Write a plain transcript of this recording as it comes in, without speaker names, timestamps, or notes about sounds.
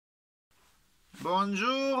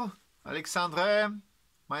Bonjour, Alexandre.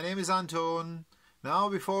 My name is Anton. Now,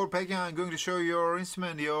 before packing, I'm going to show you your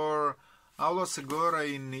instrument, your Aulos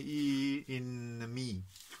Agora-in-E in Mi.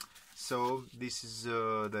 So, this is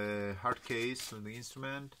the hard case of the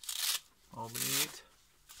instrument. Open it.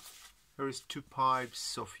 Here is two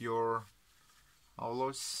pipes of your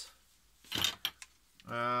Aulos.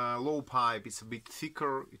 Low pipe, it's a bit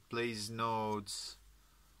thicker. It plays notes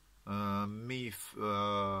Mi,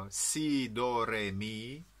 Si, Do, Re,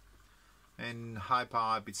 Mi. And high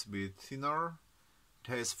pipe, it's a bit thinner.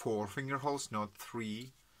 It has 4 finger holes, not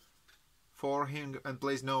 3. 4 and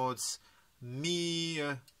plays notes Mi,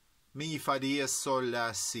 Fa, Diez, Sol,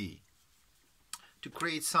 La, Si. To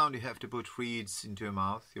create sound, you have to put reeds into your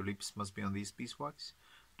mouth. Your lips must be on this beeswax.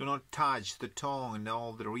 Do not touch the tongue and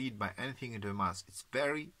all the reed by anything into your mouth. It's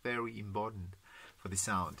very, very important for the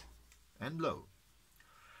sound. And blow.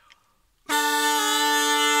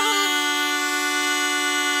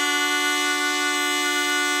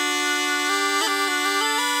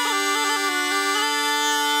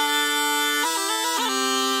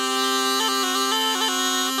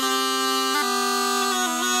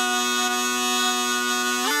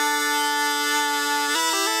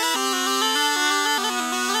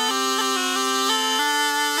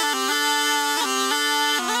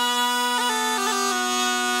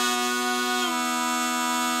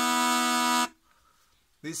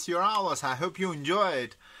 This is your Aulos. I hope you enjoy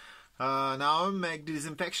it. Now make the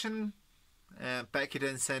disinfection, pack it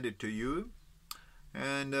and send it to you.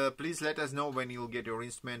 And please let us know when you'll get your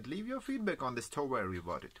instrument. Leave your feedback on the store where you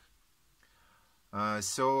bought it.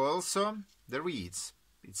 So also the reeds.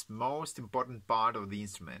 It's most important part of the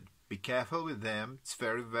instrument. Be careful with them. It's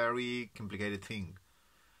very, very complicated thing.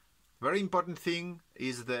 Very important thing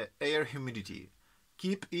is the air humidity.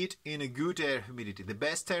 Keep it in a good air humidity. The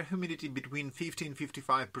best air humidity between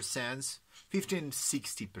 50-55%,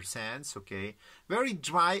 50-60%, okay. Very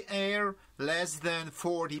dry air, less than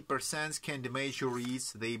 40% can damage your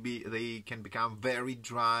reeds. They can become very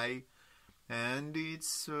dry, and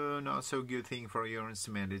it's not so good thing for your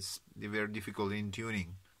instrument. It's very difficult in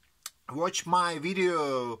tuning. Watch my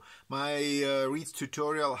video, my reeds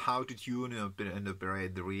tutorial, how to tune and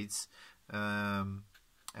operate the reeds.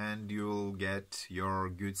 And you'll get your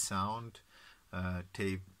good sound.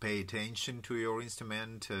 Pay attention to your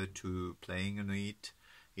instrument, to playing on it.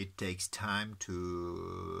 It takes time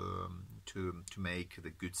to make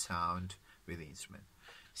the good sound with the instrument.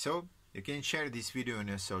 So you can share this video on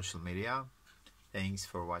your social media. Thanks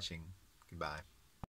for watching. Goodbye.